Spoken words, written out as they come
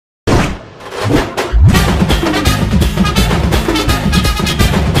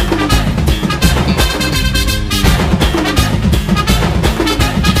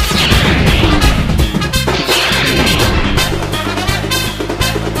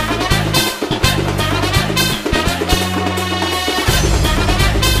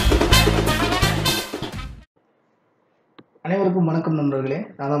அனைவருக்கும் வணக்கம் நண்பர்களே.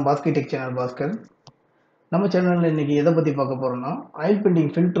 நான் தான் bosskeytech சேனல் பாஸ்கர். நம்ம சேனலில் இன்றைக்கி எதை பற்றி பார்க்க போகிறோம்னா, ஆயில் பெயிண்டிங்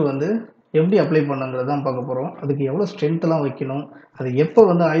ஃபில்ட்ரு வந்து எப்படி அப்ளை பண்ணுங்கிறது தான் பார்க்க போகிறோம். அதுக்கு எவ்வளோ ஸ்ட்ரென்த்லாம் வைக்கணும், அது எப்போ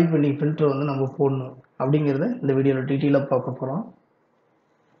வந்து ஆயில் பெயிண்டிங் ஃபில்ட்ரு வந்து நம்ம போடணும் அப்படிங்கிறத இந்த வீடியோவில் டீட்டெயிலாக பார்க்க போகிறோம்.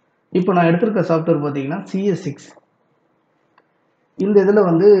 இப்போ நான் எடுத்திருக்க சாஃப்ட்வேர் பார்த்தீங்கன்னா CS6. இந்த இதில்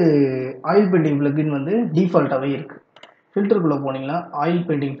வந்து ஆயில் பெயிண்டிங் பிளக்கின் வந்து டிஃபால்ட்டாகவே இருக்குது. ஃபில்டருக்குள்ளே போனீங்கன்னா ஆயில்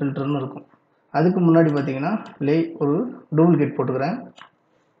பெயிண்டிங் ஃபில்டர்னு இருக்கும். அதுக்கு முன்னாடி பார்த்தீங்கன்னா ஒரு டூப்ளிகேட் போட்டுக்கிறேன்.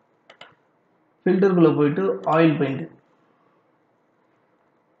 ஃபில்டருக்குள்ளே போயிட்டு ஆயில் பெயிண்ட்.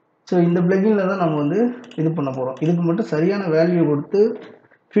 ஸோ இந்த பிளக்கினில் தான் நம்ம வந்து இது பண்ண போகிறோம். இதுக்கு மட்டும் சரியான வேல்யூ கொடுத்து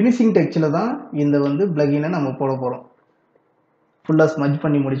ஃபினிஷிங் டச்சில் தான் இந்த வந்து பிளக்கினை நம்ம போட போகிறோம். ஃபுல்லாக ஸ்மஜ்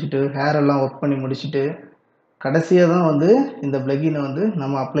பண்ணி முடிச்சுட்டு ஹேர் எல்லாம் ஒர்க் பண்ணி முடிச்சுட்டு கடைசியாக தான் வந்து இந்த பிளக்கினை வந்து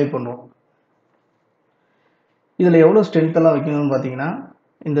நம்ம அப்ளை பண்ணுறோம். இதில் எவ்வளோ ஸ்ட்ரென்த்தெல்லாம் வைக்கணும்னு பார்த்தீங்கன்னா,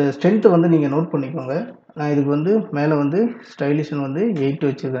 இந்த ஸ்ட்ரென்த்தை வந்து நீங்கள் நோட் பண்ணிக்கோங்க. நான் இதுக்கு வந்து மேலே வந்து ஸ்டைலிஷன் வந்து 8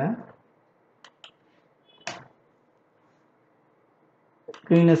 வச்சுருக்கேன்.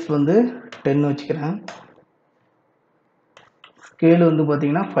 க்ளீனஸ் வந்து 10 வச்சுக்கிறேன். ஸ்கேல் வந்து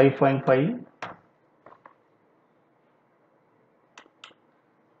பார்த்தீங்கன்னா 5.5.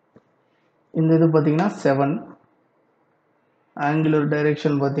 இந்த இது பார்த்தீங்கன்னா 7. ஆங்குலர்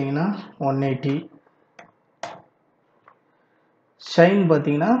டைரெக்ஷன் பார்த்தீங்கன்னா 180. ஷைன்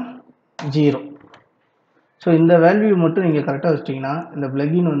பார்த்தீங்கன்னா 0. ஸோ இந்த வேல்யூ மட்டும் நீங்கள் கரெக்டாக வச்சிட்டிங்கன்னா இந்த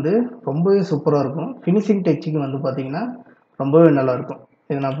பிளக்கின் வந்து ரொம்பவே சூப்பராக இருக்கும். ஃபினிஷிங் டச்சுக்கு வந்து பார்த்தீங்கன்னா ரொம்பவே நல்லாயிருக்கும்.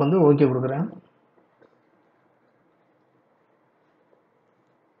 இதை நான் இப்போ வந்து ஓகே கொடுக்குறேன்.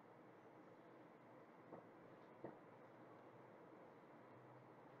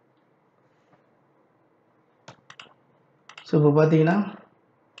 ஸோ இப்போ பார்த்தீங்கன்னா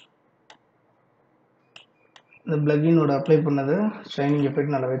இந்த பிளக்கினோட அப்ளை பண்ணது ஷைனிங்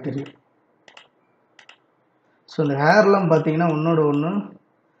எஃபெக்ட் நல்லாவே தெரியும். ஸோ இந்த ஹேர்லாம் பார்த்தீங்கன்னா ஒன்றோட ஒன்று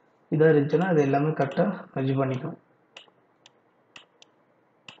இதாக இருந்துச்சுன்னா அது எல்லாமே கரெக்டாக மெர்ஜ் பண்ணிக்கும்.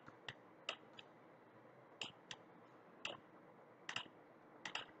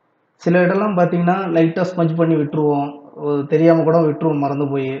 சில இடம்லாம் பார்த்தீங்கன்னா லைட்டாக ஸ்மஜ் பண்ணி விட்டுருவோம், தெரியாமல் கூட விட்டுருவோம் மறந்து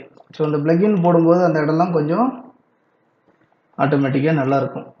போய். ஸோ அந்த பிளக்கின் போடும்போது அந்த இடம்லாம் கொஞ்சம் ஆட்டோமேட்டிக்காக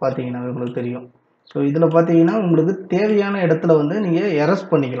நல்லாயிருக்கும். பார்த்தீங்கன்னா உங்களுக்கு தெரியும். ஸோ இதில் பார்த்தீங்கன்னா உங்களுக்கு தேவையான இடத்துல வந்து நீங்கள் எரஸ்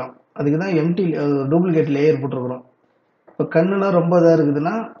பண்ணிக்கலாம். அதுக்கு தான் எம்டி டூப்ளிகேட் லேயர் போட்டிருக்கிறோம். இப்போ கண்ணுலாம் ரொம்ப இதாக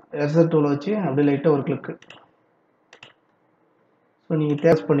இருக்குதுன்னா எரசர் டூலை வச்சு அப்படியே லைட்டாக ஒரு கிளிக்கு. ஸோ நீங்கள்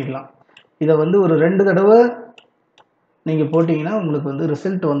டேஸ்ட் பண்ணிக்கலாம். இதை வந்து ஒரு 2 தடவை நீங்கள் போட்டிங்கன்னா உங்களுக்கு வந்து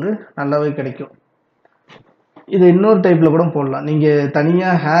ரிசல்ட் வந்து நல்லாவே கிடைக்கும். இது இன்னொரு டைப்பில் கூட போடலாம். நீங்கள்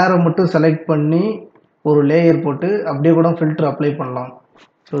தனியாக ஹேரை மட்டும் செலக்ட் பண்ணி ஒரு லேயர் போட்டு அப்படியே கூட ஃபில்டர் அப்ளை பண்ணலாம்.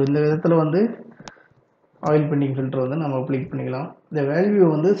 ஸோ இந்த விதத்தில் வந்து ஆயில் பெயிண்டிங் ஃபில்டர் வந்து நம்ம அப்ளை பண்ணிக்கலாம். இந்த வேல்யூ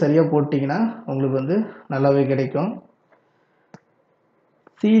வந்து சரியாக போட்டிங்கன்னா உங்களுக்கு வந்து நல்லாவே கிடைக்கும்.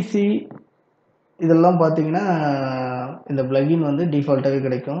 சிசி இதெல்லாம் பார்த்தீங்கன்னா இந்த பிளக்கின் வந்து டிஃபால்ட்டாகவே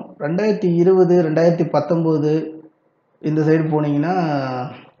கிடைக்கும். 2020 2019 இந்த சைடு போனீங்கன்னா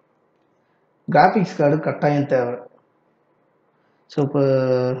கிராஃபிக்ஸ் கார்டு கட்டாயம் தேவை. ஸோ இப்போ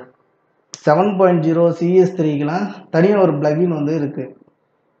 7.0 CS3க்கெலாம் தனியாக ஒரு பிளக்கின் வந்து இருக்குது.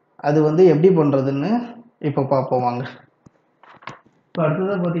 அது வந்து எப்படி பண்ணுறதுன்னு இப்போ பார்ப்போம் வாங்க. இப்போ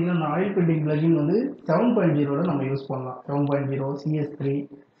அடுத்ததாக பார்த்தீங்கன்னா இந்த ஆயில் பெயிண்டிங் பிளக்கின் வந்து 7.0 நம்ம யூஸ் பண்ணலாம். 7.0 CS3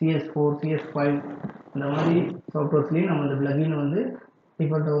 CS4 CS5 இந்த மாதிரி சாஃப்ட்வேர்ஸ்லேயும் நம்ம இந்த பிளக்கினை வந்து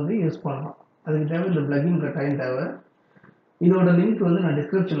டிஃபால்ட்டாக வந்து யூஸ் பண்ணலாம். அதுக்கு தேவை இந்த பிளக்கின் கட்டாயம் தேவை. இதோட லிங்க் வந்து நான்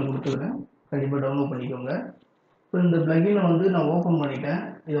டிஸ்கிரிப்ஷனில் கொடுத்துருக்கேன், கண்டிப்பாக டவுன்லோட் பண்ணிக்கோங்க. இப்போ இந்த பிளக்கினை வந்து நான் ஓப்பன் பண்ணிட்டேன்.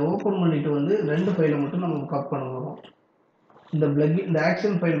 இதை ஓப்பன் பண்ணிவிட்டு வந்து 2 ஃபைலை மட்டும் நம்ம காப்பி பண்ண போகிறோம். இந்த பிளக்கின் இந்த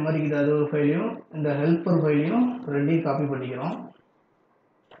ஆக்ஷன் ஃபைல் மாதிரி இருக்குது, அது ஒரு ஃபைலையும் இந்த ஹெல்ப்பர் ஃபைலையும் 2ஐயும் காப்பி பண்ணிக்கிறோம்.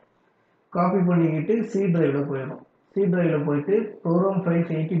 காப்பி பண்ணிக்கிட்டு சி டிரைவில் போயிடும். சி டிரைவில் போயிட்டு ப்ரோக்ராம்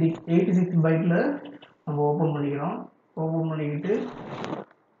ஃபைல்ஸ் 86 பைட்டில் நம்ம ஓப்பன் பண்ணிக்கிறோம். ஓப்பன் பண்ணிக்கிட்டு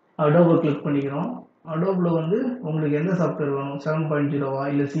அடோபை கிளிக் பண்ணிக்கிறோம். அடோபில் வந்து உங்களுக்கு எந்த சாஃப்ட்வேர் வேணும், 7.0வா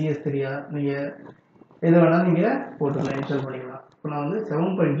இல்லை CS3யா, நீங்கள் எது வேணாலும் நீங்கள் போட்டுக்கலாம், இன்ஸ்டால் பண்ணிக்கலாம். இப்போ நான் வந்து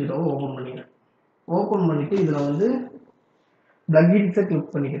 7.0வை ஓப்பன் பண்ணிக்கிறேன். ஓப்பன் பண்ணிவிட்டு இதில் வந்து பிளக்கின்ஸை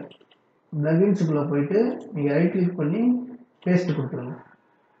கிளிக் பண்ணிக்கிறேன். பிளக்கின்ஸுக்குள்ளே போயிட்டு நீங்கள் ரைட் கிளிக் பண்ணி பேஸ்ட் கொடுத்துருங்க.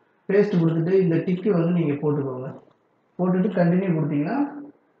 பேஸ்ட் கொடுத்துட்டு இந்த டிக்கு வந்து நீங்கள் போட்டுக்கோங்க. போட்டுட்டு கண்டினியூ கொடுத்தீங்கன்னா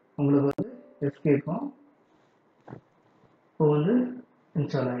உங்களுக்கு வந்து எஸ்கேப்பும் இப்போ வந்து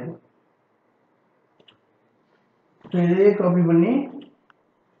இன்ஸ்டால் ஆகிடும். இதையே காப்பி பண்ணி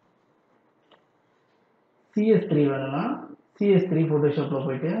CS3 வேணும்னா CS3 ஃபோட்டோஷாப்பில்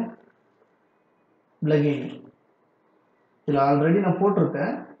போயிட்டு பிளக்கின் இதில் ஆல்ரெடி நான்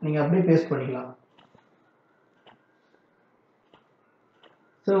போட்டிருக்கேன், நீங்கள் அப்படியே பேஸ்ட் பண்ணிக்கலாம்.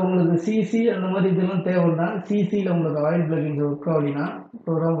 ஸோ உங்களுக்கு சிசி அந்த மாதிரி இதெல்லாம் தேவைன்னா சிசியில் உங்களுக்கு ஆயில் பிளகின்ஸ் ஒர்க் ஆகலைன்னா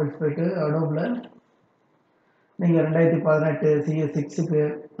ப்ரோக்ராம் ஃபைல்ஸ் போயிட்டு அடோபில் நீங்கள் 2018 CS6க்கு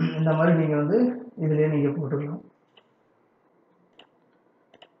இந்த மாதிரி நீங்கள் வந்து இதிலே நீங்கள் போட்டுக்கலாம்.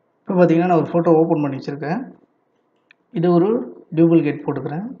 இப்போ பார்த்தீங்கன்னா நான் ஒரு ஃபோட்டோ ஓப்பன் பண்ணி வச்சுருக்கேன். இது ஒரு டூப்ளிகேட்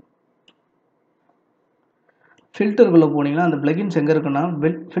போட்டுக்கிறேன். ஃபில்டருக்குள்ளே போனீங்கன்னா அந்த பிளகின்ஸ் எங்கே இருக்குன்னா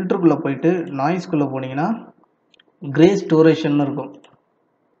ஃபில்டருக்குள்ளே போயிட்டு நாய்ஸ்க்குள்ளே போனீங்கன்னா கிரே ஸ்டோரேஷன் இருக்கும்.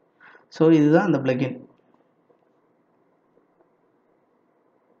 ஸோ இதுதான் அந்த பிளகின்.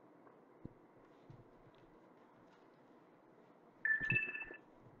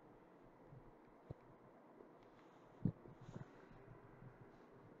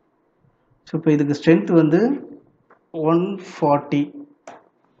 ஸோ இப்போ இதுக்கு ஸ்ட்ரென்த் வந்து 140.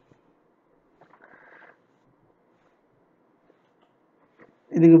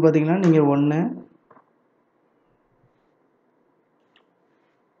 இதுக்கு பார்த்தீங்கன்னா நீங்கள் 1,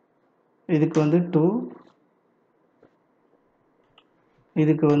 இதுக்கு வந்து 2,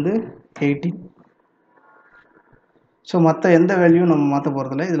 இதுக்கு வந்து 18. ஸோ மற்ற எந்த வேல்யூ நம்ம மாற்ற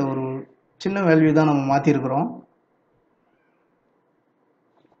போகிறதில்ல. இதில் ஒரு சின்ன வேல்யூ தான் நம்ம மாற்றிருக்கிறோம்.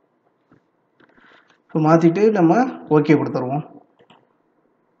 ஸோ மாற்றிட்டு நம்ம ஓகே கொடுத்துருவோம்.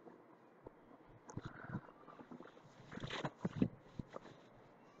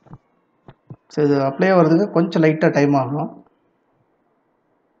 ஸோ இது அப்ளை ஆகிறதுக்கு கொஞ்சம் லைட்டாக டைம் ஆகும்.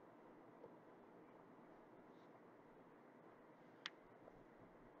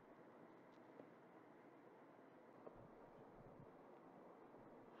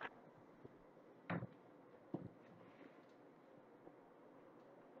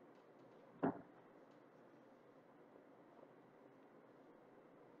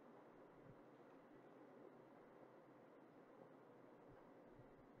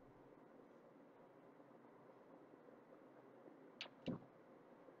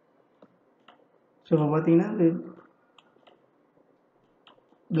 ஸோ இப்போ பார்த்தீங்கன்னா இது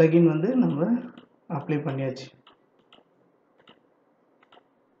பிளகின் வந்து நம்ம அப்ளை பண்ணியாச்சு.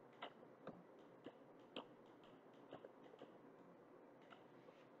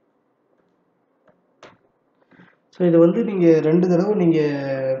 ஸோ இது வந்து நீங்கள் 2 தடவை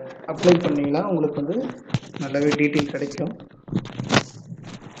நீங்கள் அப்ளை பண்ணிங்கன்னா உங்களுக்கு வந்து நல்லாவே டீட்டெயில் கிடைக்கும்.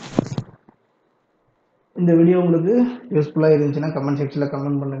 இந்த வீடியோ உங்களுக்கு யூஸ்ஃபுல்லாக இருந்துச்சுன்னா கமெண்ட் செக்ஷனில்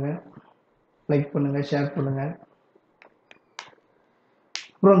கமெண்ட் பண்ணுங்கள், லைக் பண்ணுங்கள், ஷேர் பண்ணுங்கள்.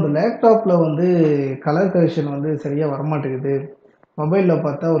 அப்புறம் இந்த லேப்டாப்பில் வந்து கலர் கரெக்ஷன் வந்து சரியாக வரமாட்டேங்குது. மொபைலில்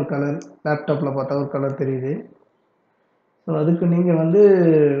பார்த்தா ஒரு கலர், லேப்டாப்பில் பார்த்தா ஒரு கலர் தெரியுது. ஸோ அதுக்கு நீங்கள் வந்து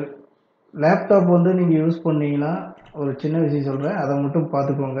லேப்டாப் வந்து நீங்கள் யூஸ் பண்ணீங்கன்னா ஒரு சின்ன விஷயம் சொல்கிறேன், அதை மட்டும்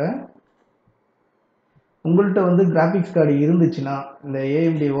பார்த்துக்கோங்க. உங்கள்கிட்ட வந்து கிராஃபிக்ஸ் கார்டு இருந்துச்சுன்னா இந்த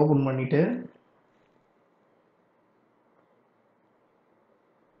AMD ஓப்பன் பண்ணிவிட்டு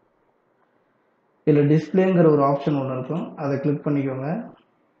இதில் டிஸ்பிளேங்கிற ஒரு ஆப்ஷன் ஒன்று இருக்கும், அதை கிளிக் பண்ணிக்கோங்க.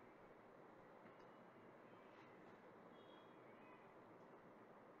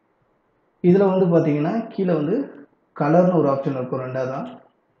 இதில் வந்து பார்த்தீங்கன்னா கீழே வந்து கலர்னு ஒரு ஆப்ஷன் இருக்கும், 2ஆவதா.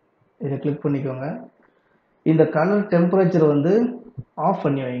 இதை கிளிக் பண்ணிக்கோங்க. இந்த கலர் டெம்பரேச்சர் வந்து ஆஃப்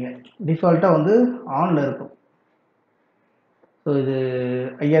பண்ணி வைங்க. டிஃபால்ட்டாக வந்து ஆனில் இருக்கும். ஸோ இது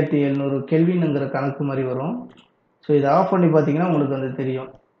 5700 கெல்வின்ங்கிற கணக்கு மாதிரி வரும். ஸோ இதை ஆஃப் பண்ணி பார்த்தீங்கன்னா உங்களுக்கு வந்து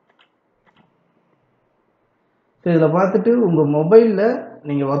தெரியும். ஸோ இதில் பார்த்துட்டு உங்கள் மொபைலில்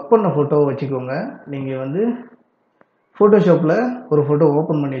நீங்கள் ஒர்க் பண்ண ஃபோட்டோவை வச்சுக்கோங்க. நீங்கள் வந்து ஃபோட்டோஷாப்பில் ஒரு ஃபோட்டோ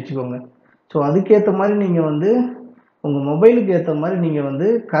ஓப்பன் பண்ணி வச்சுக்கோங்க. ஸோ அதுக்கேற்ற மாதிரி நீங்கள் வந்து உங்கள் மொபைலுக்கு ஏற்ற மாதிரி நீங்கள் வந்து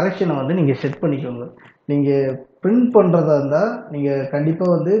கரெக்ஷனை வந்து நீங்கள் செட் பண்ணிக்கோங்க. நீங்கள் பிரிண்ட் பண்ணுறதா இருந்தால் நீங்கள்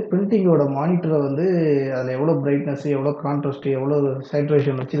கண்டிப்பாக வந்து பிரிண்டிங்கோட மானிட்டரை வந்து அதில் எவ்வளோ பிரைட்னஸ், எவ்வளோ கான்ட்ராஸ்ட்டு, எவ்வளோ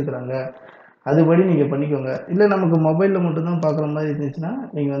சேச்சுரேஷன் வச்சுருக்குறாங்க அதுபடி நீங்கள் பண்ணிக்கோங்க. இல்லை நமக்கு மொபைலில் மட்டும்தான் பார்க்குற மாதிரி இருந்துச்சுன்னா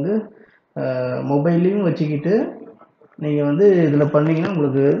நீங்கள் வந்து மொபைல்லையும் வச்சுக்கிட்டு நீங்கள் வந்து இதில் பண்ணிங்கன்னா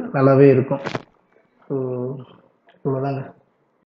உங்களுக்கு நல்லாவே இருக்கும். ஸோ இவ்வளோதாங்க.